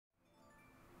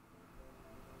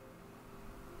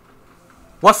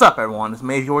What's up, everyone? It's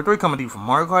Major 3 coming to you from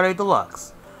Mario Kart 8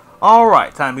 Deluxe.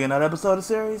 Alright, time to be another episode of the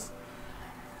series.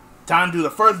 Time to do the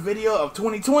first video of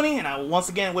 2020, and I once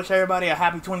again wish everybody a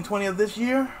happy 2020 of this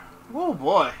year. Oh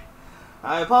boy.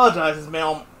 I apologize, it's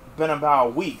been about a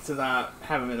week since I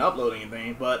haven't been uploading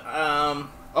anything, but,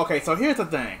 okay, so here's the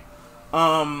thing.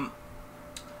 I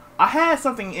had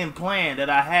something in plan that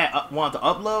I had wanted to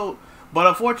upload, but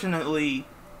unfortunately,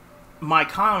 my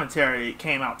commentary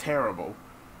came out terrible.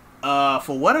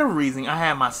 For whatever reason, I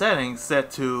had my settings set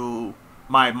to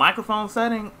my microphone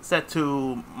setting, set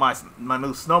to my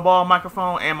new snowball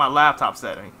microphone, and my laptop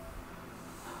setting.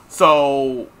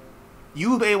 So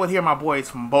you will be able to hear my voice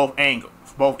from both angles,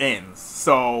 both ends.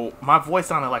 So my voice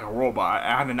sounded like a robot,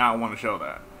 and I did not want to show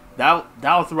that. That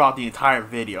was throughout the entire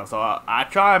video. So I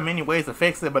tried many ways to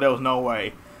fix it, but there was no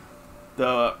way.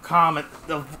 The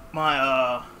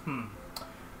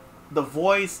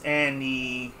voice and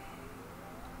the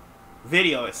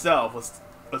video itself was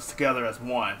together as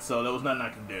one, so there was nothing I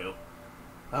can do.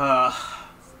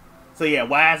 So yeah,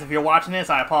 Waz, if you're watching this,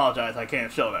 I apologize, I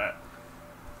can't show that.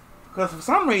 Because for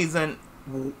some reason,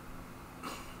 the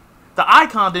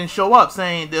icon didn't show up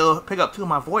saying they'll pick up two of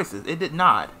my voices. It did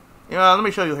not. You know, let me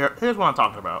show you here. Here's what I'm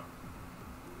talking about.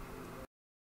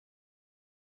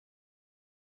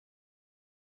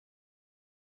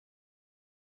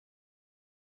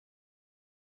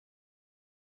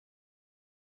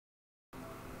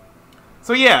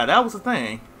 So yeah, that was the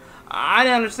thing. I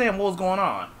didn't understand what was going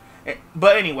on.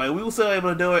 But anyway, we were still able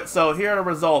to do it. So here are the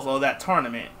results of that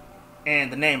tournament.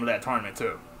 And the name of that tournament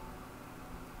too.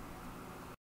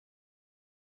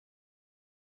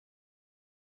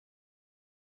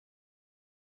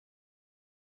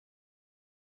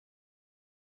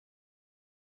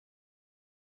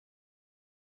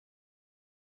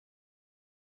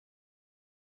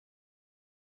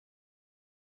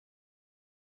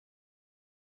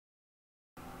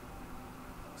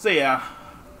 So yeah.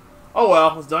 Oh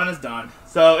well, what's done is done.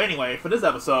 So anyway, for this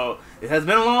episode, it has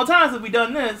been a long time since we've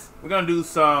done this. We're going to do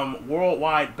some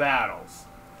worldwide battles.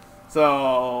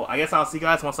 So I guess I'll see you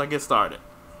guys once I get started.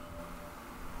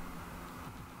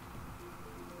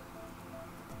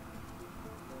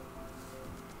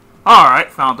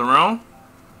 Alright, found the room.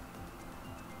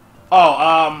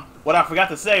 Oh, what I forgot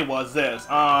to say was this.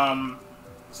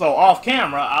 So off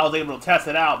camera, I was able to test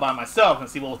it out by myself and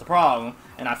see what was the problem.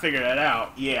 And I figured that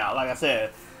out. Yeah, like I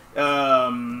said.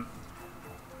 The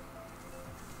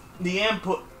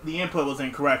input was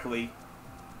incorrectly,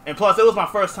 and plus it was my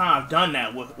first time I've done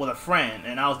that with a friend,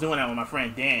 and I was doing that with my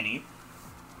friend Danny.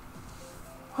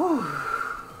 Whew.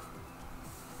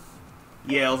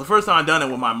 Yeah, it was the first time I've done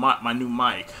it with my new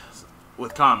mic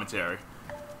with commentary.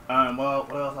 Well,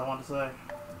 what else I want to say?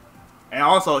 And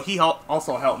also he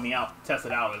also helped me out test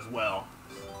it out as well.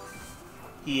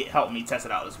 He helped me test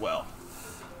it out as well.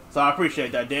 So I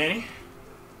appreciate that, Danny.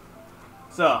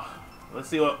 So, let's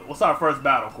see what's our first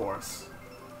battle course.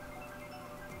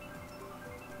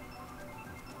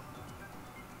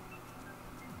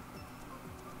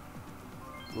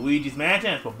 Luigi's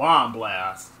Mansion for Bomb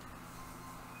Blast.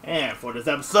 And for this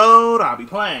episode, I'll be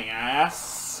playing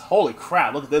as... Holy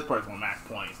crap, look at this person with max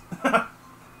points.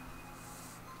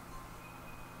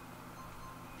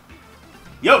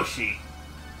 Yoshi.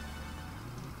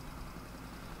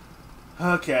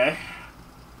 Okay.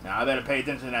 Now I better pay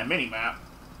attention to that mini-map.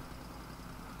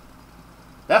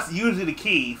 That's usually the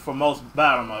key for most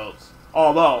battle modes.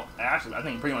 Although, actually, I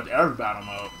think pretty much every battle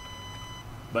mode.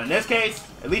 But in this case,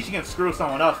 at least you can screw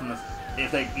someone else from this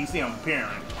if you see them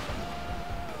appearing.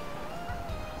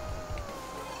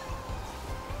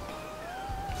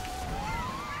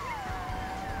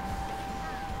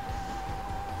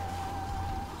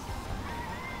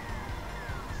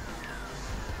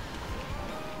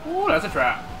 Ooh, that's a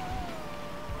trap.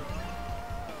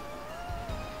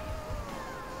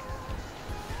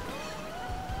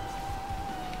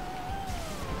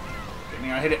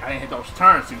 I didn't hit those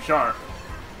turns too sharp.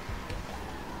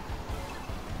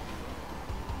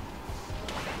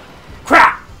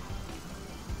 Crap!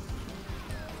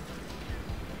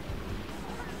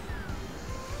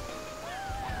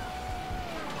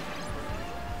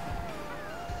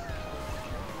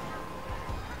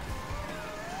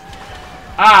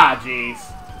 Ah, jeez.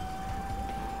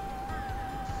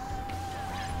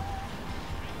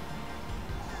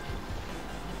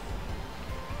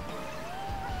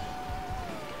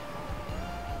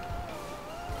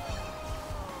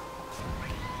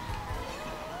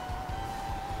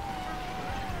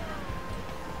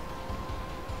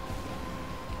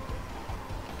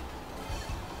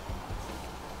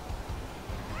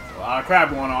 A lot of crap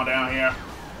going on down here.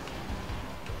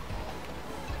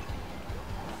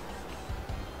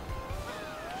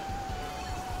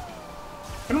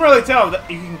 can really tell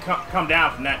that you can come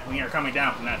down from that when you're coming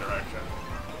down from that direction.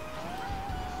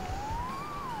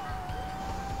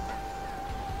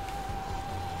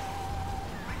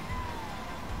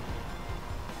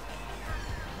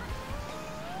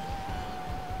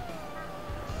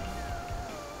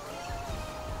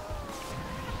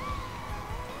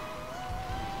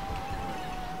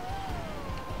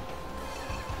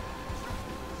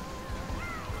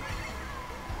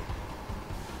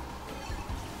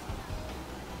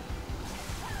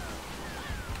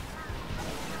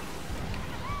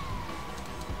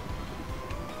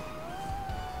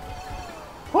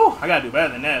 Whew, I gotta do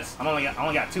better than this. I only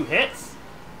got 2 hits.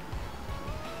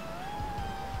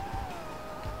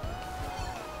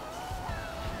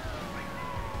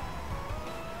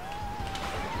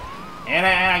 And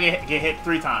I get hit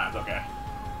 3 times. Okay.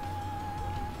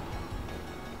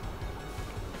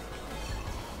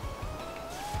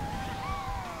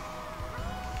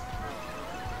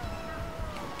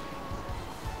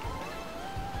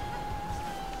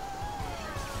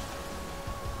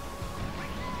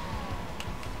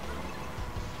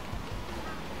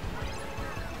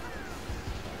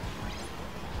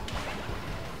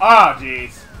 Oh,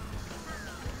 jeez.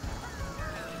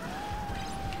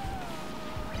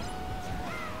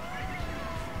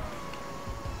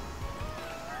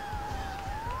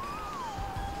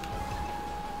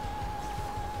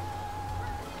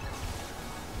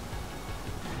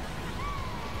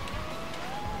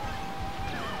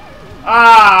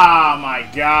 Ah, my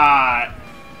God.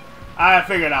 I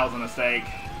figured that was a mistake.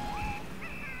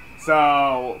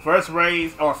 So, first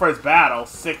race, or first battle,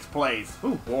 6th place.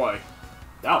 Ooh, boy.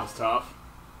 That was tough.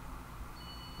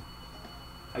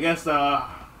 I guess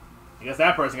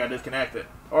that person got disconnected.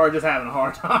 Or just having a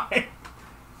hard time.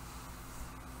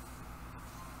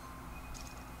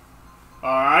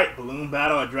 Alright, balloon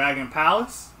battle at Dragon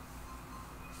Palace.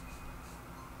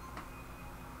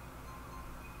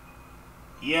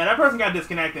 Yeah, that person got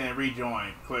disconnected and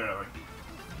rejoined, clearly.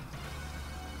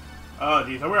 Oh,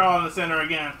 geez, so we're all in the center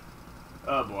again.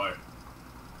 Oh, boy.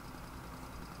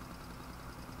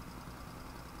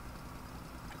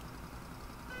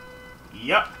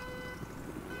 Yep.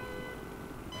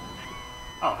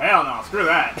 Oh, hell no, screw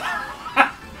that.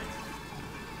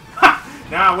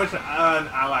 Now I wish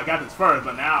I got this first,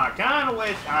 but now I kind of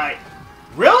wish I...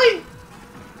 Really?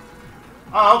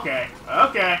 Oh, okay.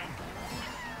 Okay.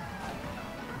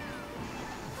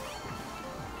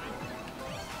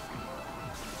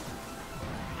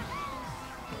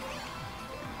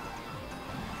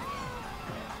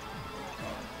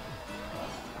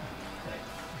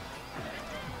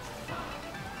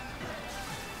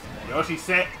 Yoshi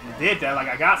said did that like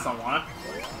I got someone.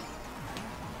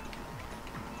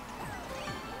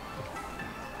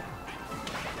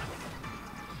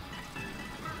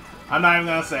 I'm not even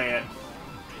gonna say it.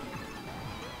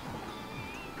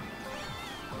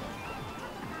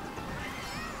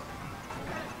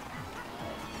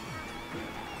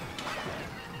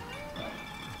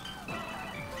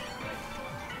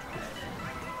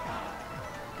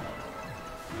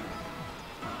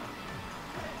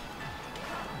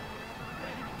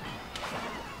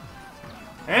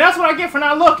 And that's what I get for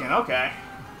not looking. Okay.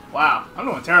 Wow. I'm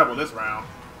doing terrible this round.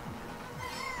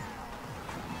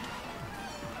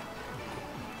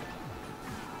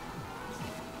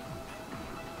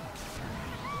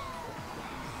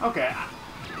 Okay.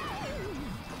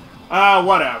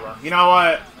 Whatever. You know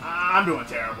what? I'm doing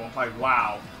terrible. Like,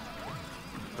 wow.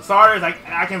 For starters,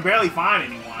 I can barely find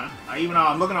anyone. Even though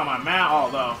I'm looking on my map,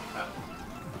 although...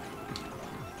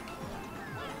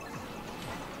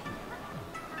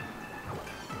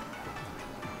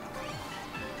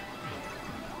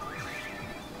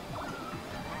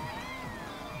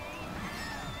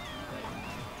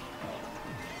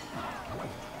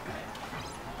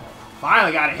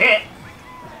 Finally got a hit.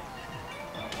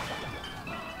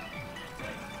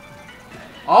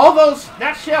 All those...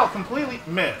 That shell completely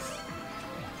missed.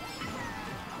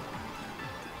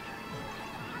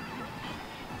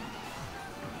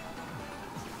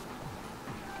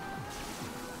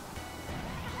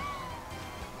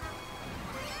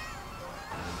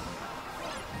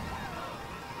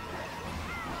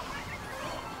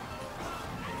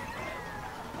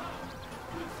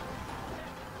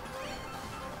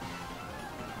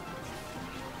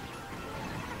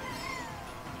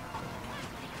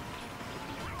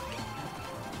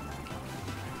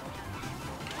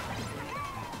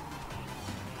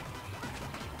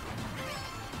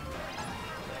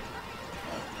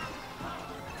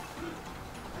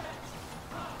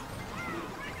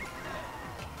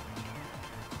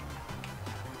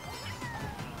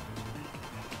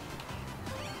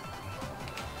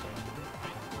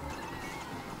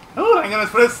 goodness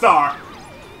for this star.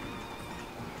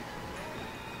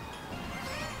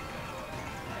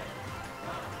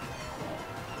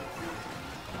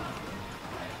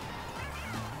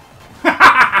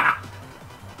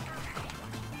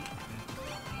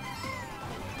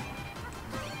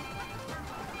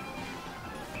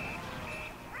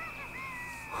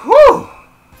 Whew!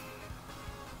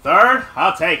 Third,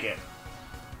 I'll take it.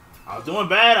 I was doing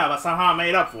bad, but somehow I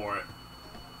made up for it.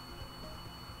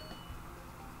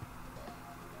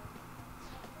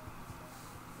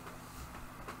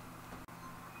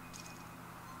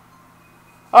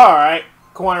 Alright,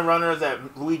 coin runners at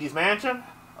Luigi's Mansion.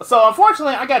 So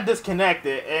unfortunately, I got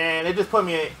disconnected, and it just put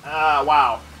me,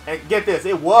 wow. And get this,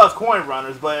 it was coin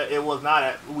runners, but it was not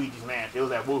at Luigi's Mansion. It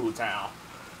was at Woohoo Town.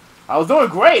 I was doing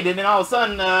great, and then all of a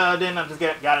sudden, then I just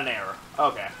got an error.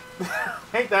 Okay.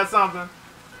 Ain't that something?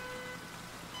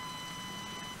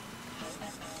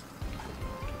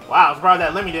 Wow, I'm surprised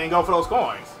that Lemmy didn't go for those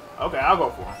coins. Okay, I'll go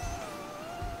for them.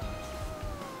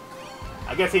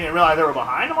 I guess he didn't realize they were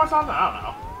behind him or something? I don't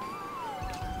know.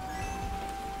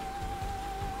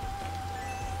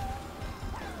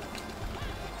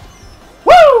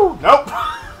 Woo! Nope.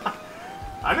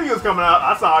 I knew you was coming up.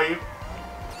 I saw you.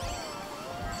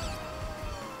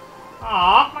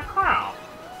 Aw, my crown.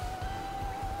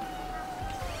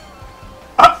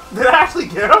 Did I actually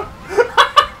get him?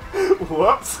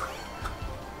 Whoops.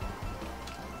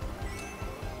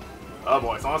 Oh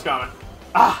boy, someone's coming.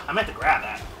 Ah, I meant to grab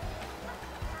that.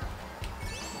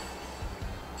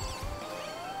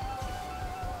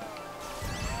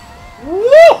 Woo!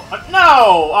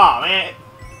 No! Aw, man.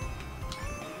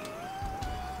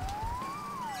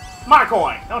 My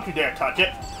coin. Don't you dare touch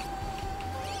it.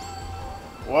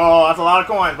 Whoa, that's a lot of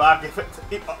coins, but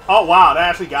oh wow, that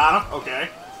actually got him. Okay.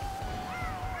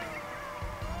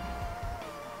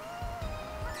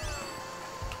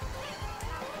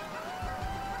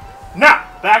 Now,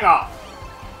 back off.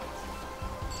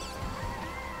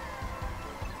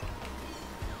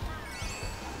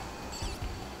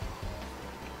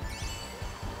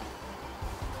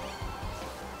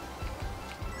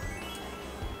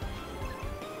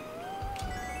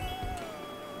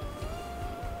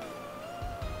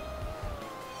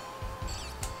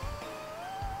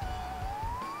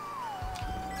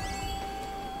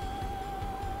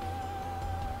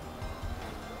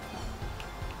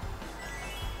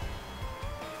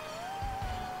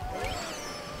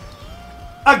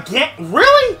 Again?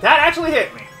 Really? That actually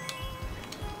hit me.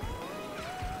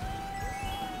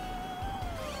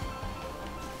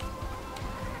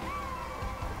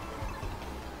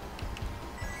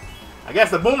 I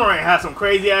guess the boomerang has some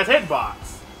crazy ass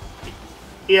hitbox.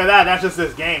 Yeah, that's just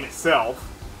this game itself.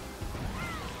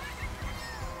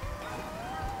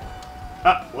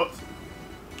 Whoops.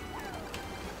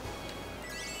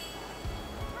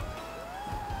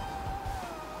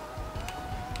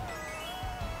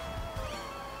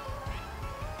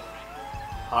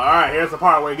 Alright, here's the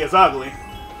part where it gets ugly.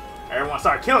 Everyone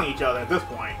start killing each other at this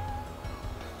point.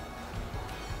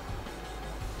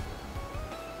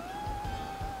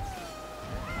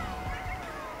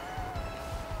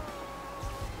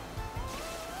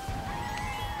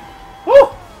 Woo!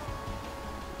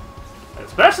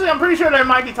 Especially, I'm pretty sure they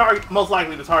might be most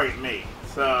likely to target me.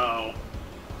 So...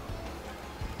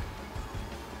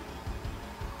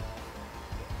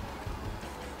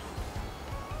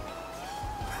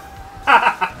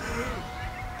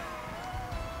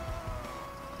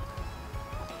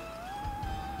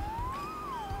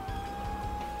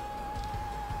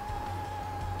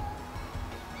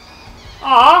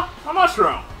 Aw, a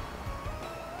mushroom.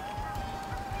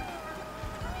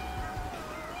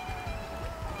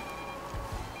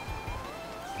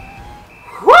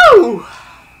 Woo!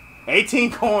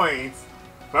 18 coins.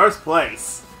 First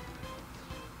place.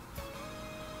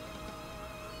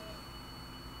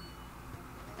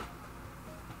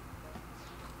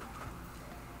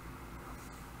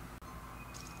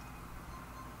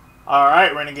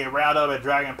 Alright, we're gonna get round up at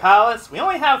Dragon Palace. We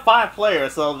only have 5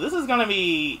 players, so this is gonna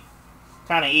be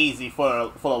kind of easy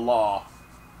for the law.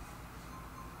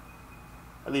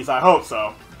 At least I hope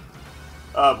so.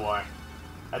 Oh boy.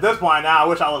 At this point now, I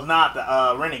wish I was not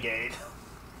the renegade.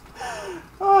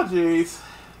 Oh jeez.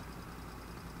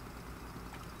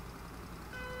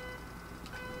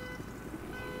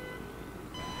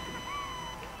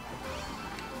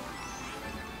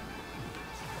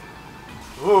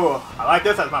 Ooh, I like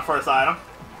this as my first item.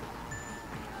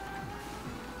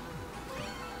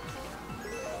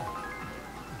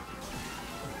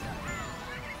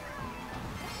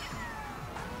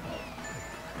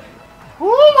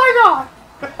 Oh my god!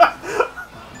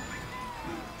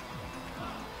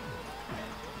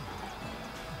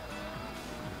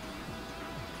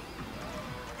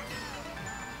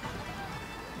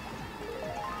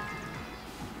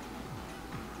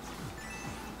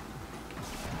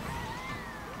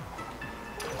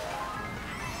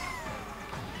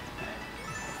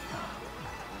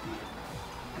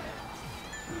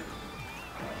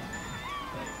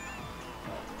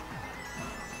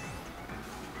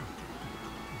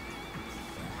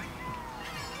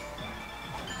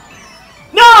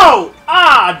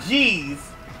 Ah, jeez.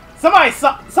 Somebody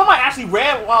actually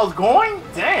read while I was going?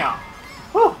 Damn.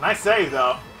 Whew, nice save,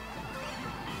 though.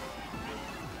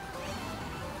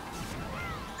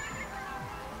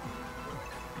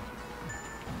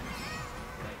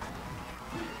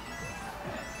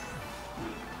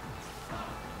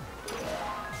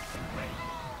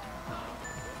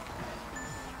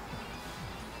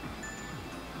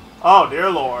 Oh, dear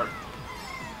Lord.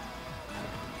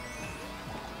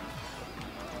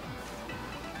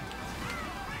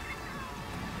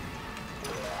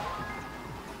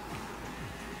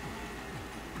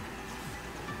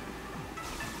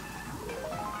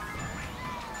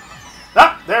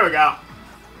 Ah, there we go.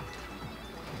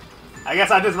 I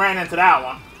guess I just ran into that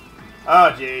one.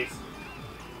 Oh, jeez.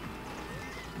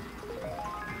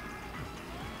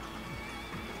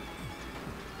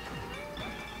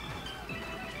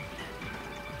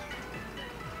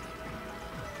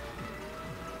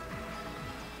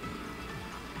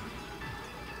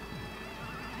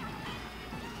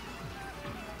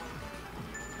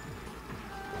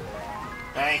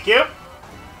 Thank you.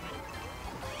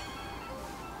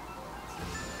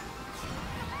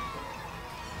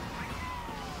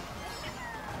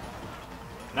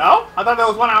 No? I thought there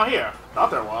was one out here.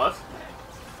 Thought there was.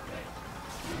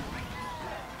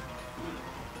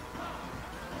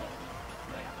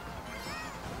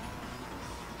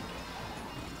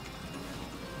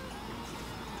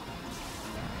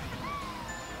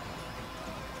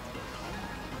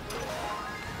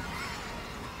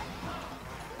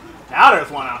 Now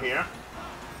there's one out here.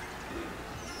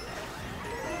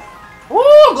 Woo!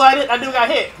 Glad that dude got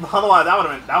hit. Otherwise, that would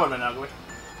have been ugly.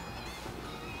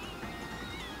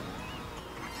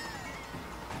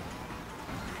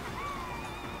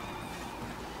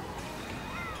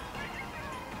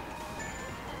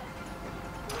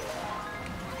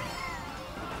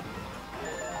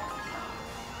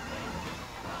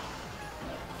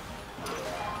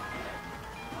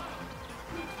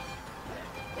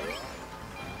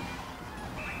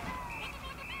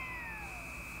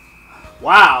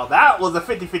 Wow, that was a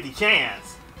 50-50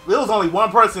 chance. There was only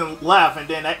one person left, and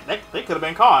then they could have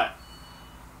been caught.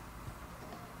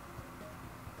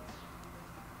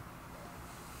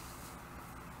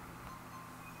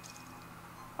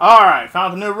 Alright,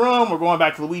 found a new room. We're going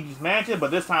back to Luigi's Mansion, but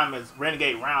this time it's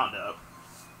Renegade Roundup.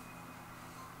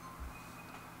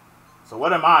 So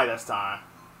what am I this time?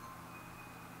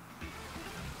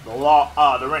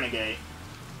 The Renegade.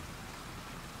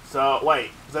 So,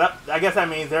 wait. So I guess that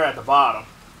means they're at the bottom.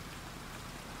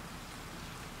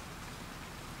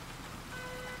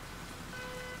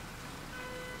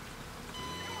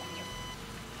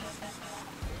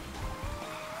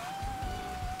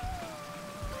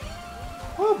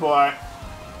 Oh, boy.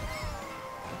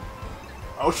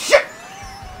 Oh, shit!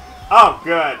 Oh,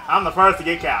 good. I'm the first to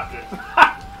get captured.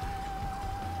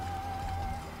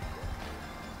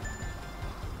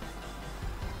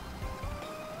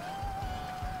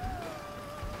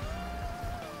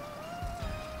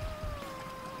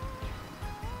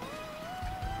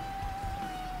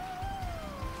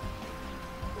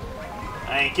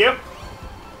 Thank you.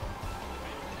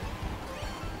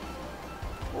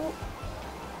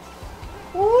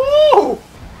 Ooh!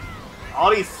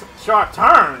 All these sharp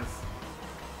turns.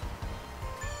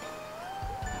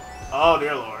 Oh,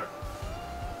 dear Lord.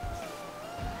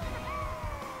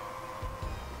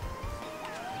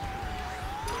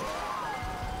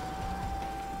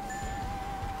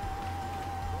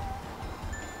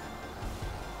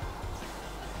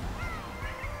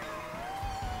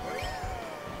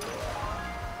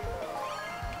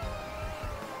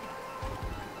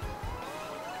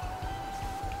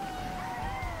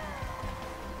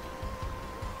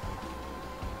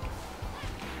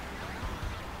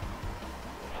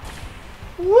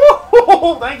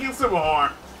 Woo! Thank you, Super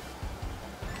Horn.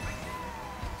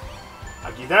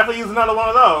 I can definitely use another one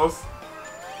of those.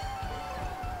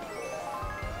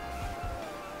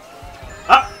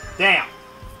 Ah, damn.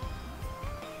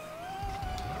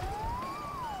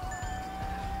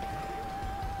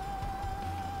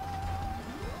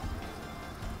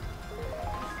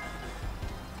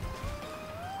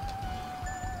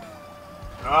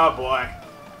 Oh boy.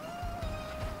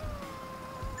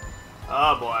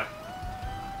 Oh boy.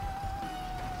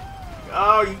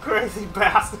 Oh, you crazy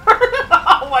bastard!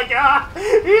 Oh my god!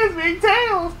 He is being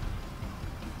tailed!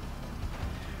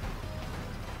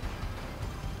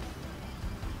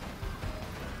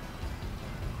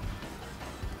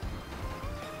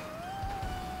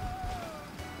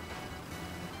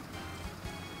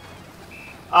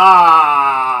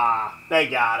 Ah, they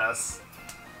got us.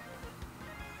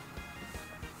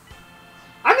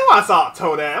 I knew I saw a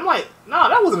Toadette. I'm like, no,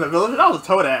 that wasn't a villager. That was a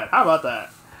Toadette. How about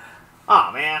that?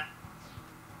 Oh man.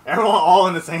 Everyone all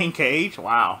in the same cage?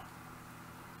 Wow.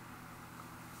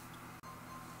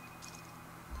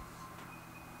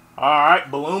 Alright,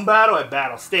 balloon battle at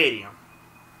Battle Stadium.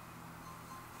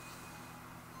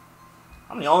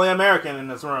 I'm the only American in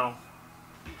this room.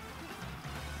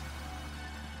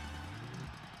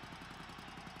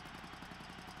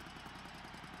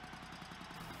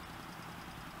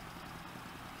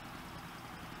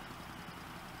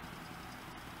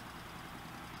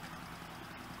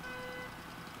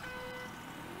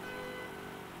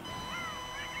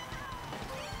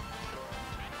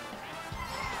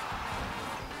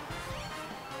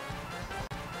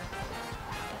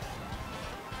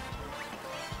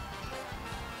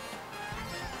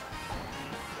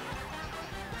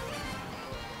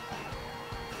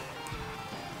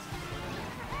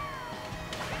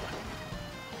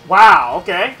 Wow,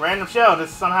 okay. Random shell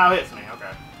just somehow hits me,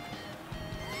 okay.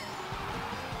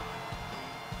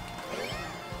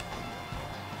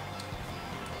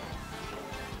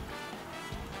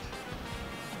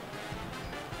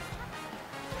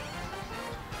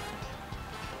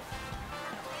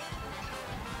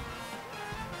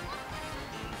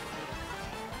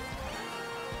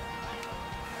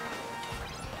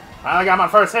 Finally got my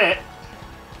first hit.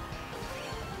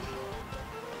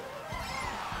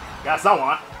 Got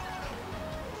someone.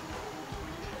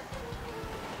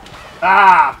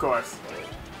 Ah, of course.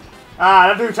 Ah,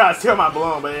 that dude tried to steal my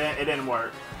balloon, but it didn't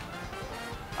work.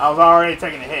 I was already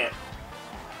taking a hit.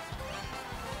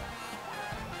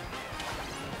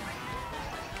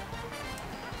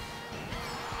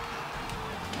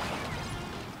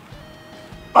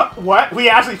 What? We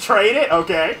actually traded?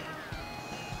 Okay.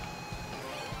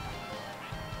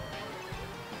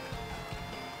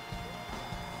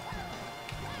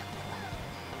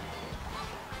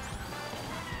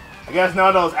 I guess none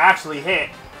of those actually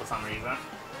hit for some reason.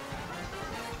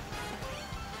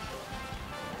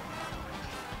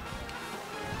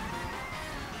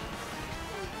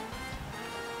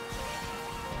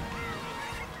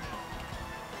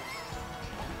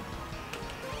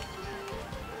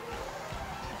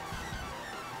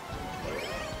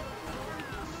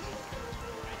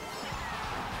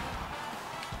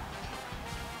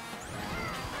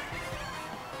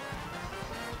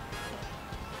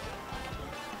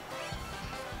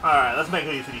 Alright, let's make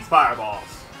use of these fireballs.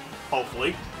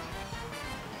 Hopefully.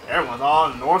 Everyone's all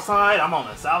on the north side, I'm on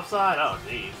the south side. Oh,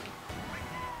 jeez.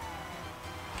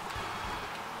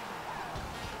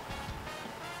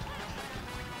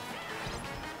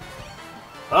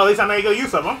 Well, at least I made good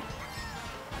use of them.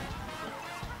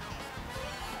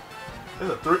 This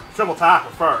is a triple tie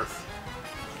for first.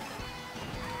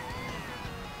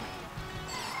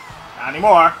 Not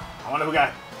anymore. I wonder who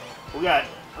got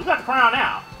the crown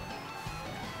now.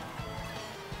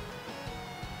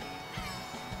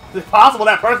 Is it possible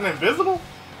that person is invisible?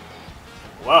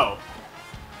 Whoa.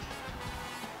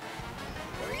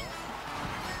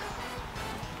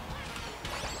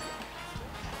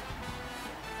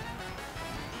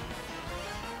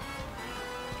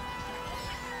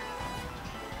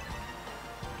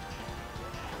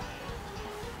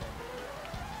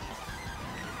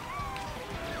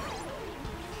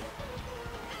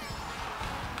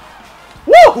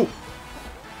 Woo!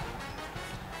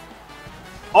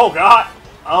 Oh god!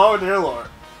 Oh dear lord.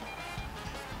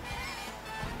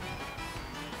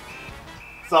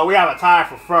 So we have a tie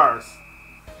for first.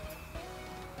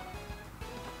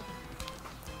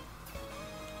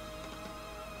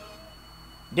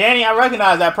 Danny, I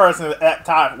recognize that person that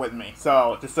tied with me,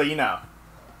 so just so you know.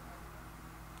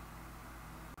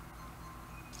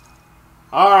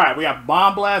 Alright, we have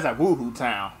Bomb Blast at Woohoo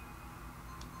Town.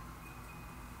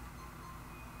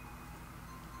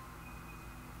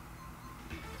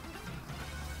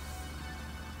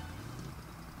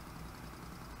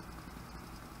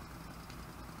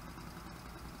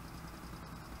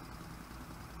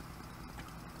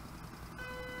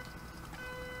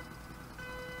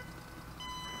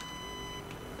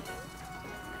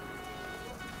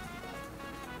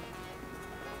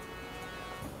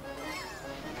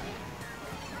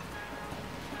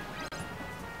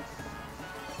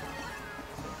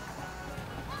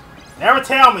 Never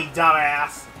tell me,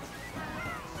 dumbass.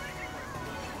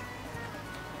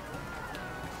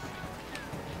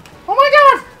 Oh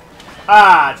my god!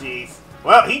 Ah, jeez.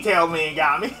 Well, he tailed me and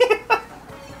got me.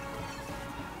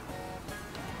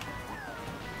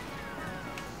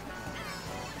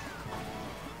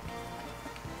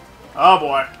 Oh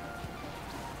boy.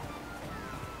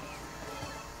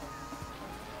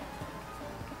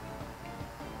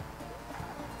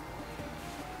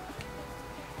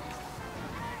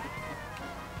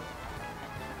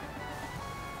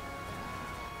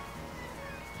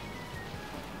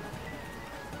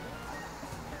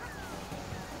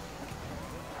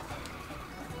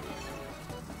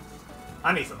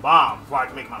 I need some bombs before I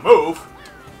can make my move.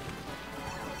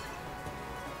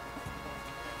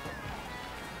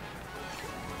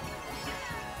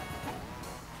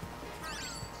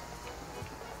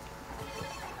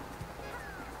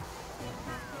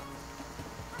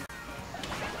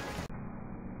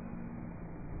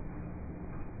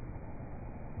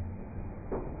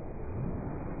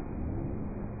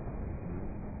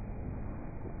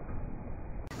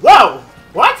 Whoa!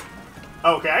 What?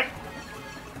 Okay.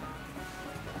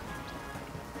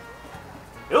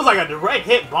 It was like a direct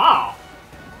hit bomb.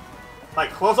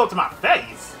 Like close up to my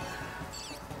face.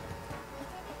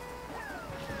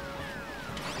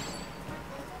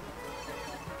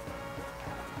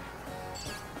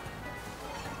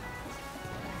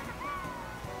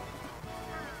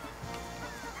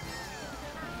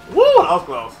 Woo! That was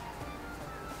close.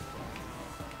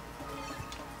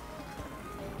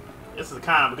 This is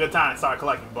kind of a good time to start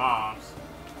collecting bombs.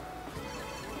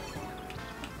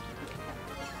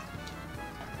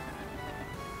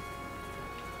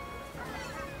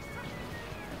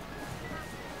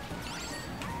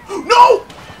 No!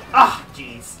 Ah,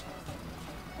 jeez.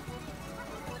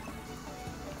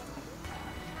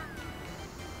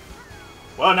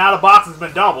 Well, now the box has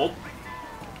been doubled.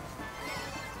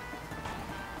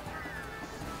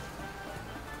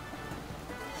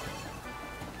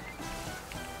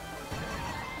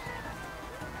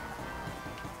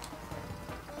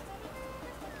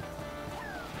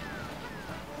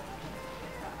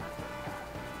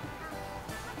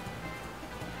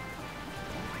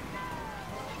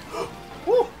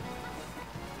 Woo.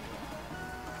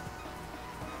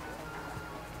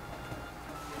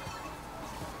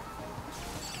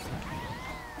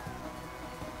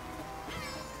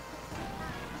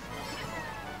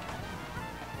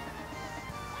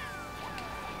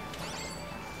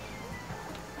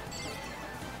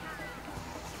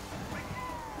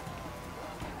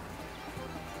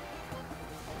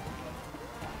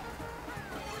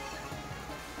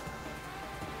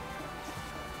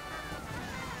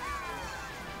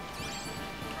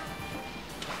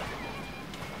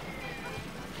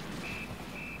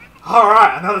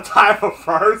 Alright, another tie for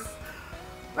first.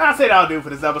 I'd say that'll do for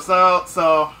this episode.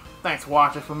 So, thanks for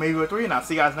watching for me, 3, and I'll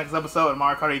see you guys next episode of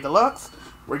Mario Kart 8 Deluxe.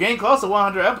 We're getting close to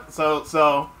 100 episodes,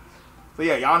 so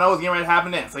yeah, y'all know what's getting ready to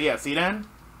happen then. So yeah, see you then.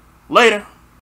 Later.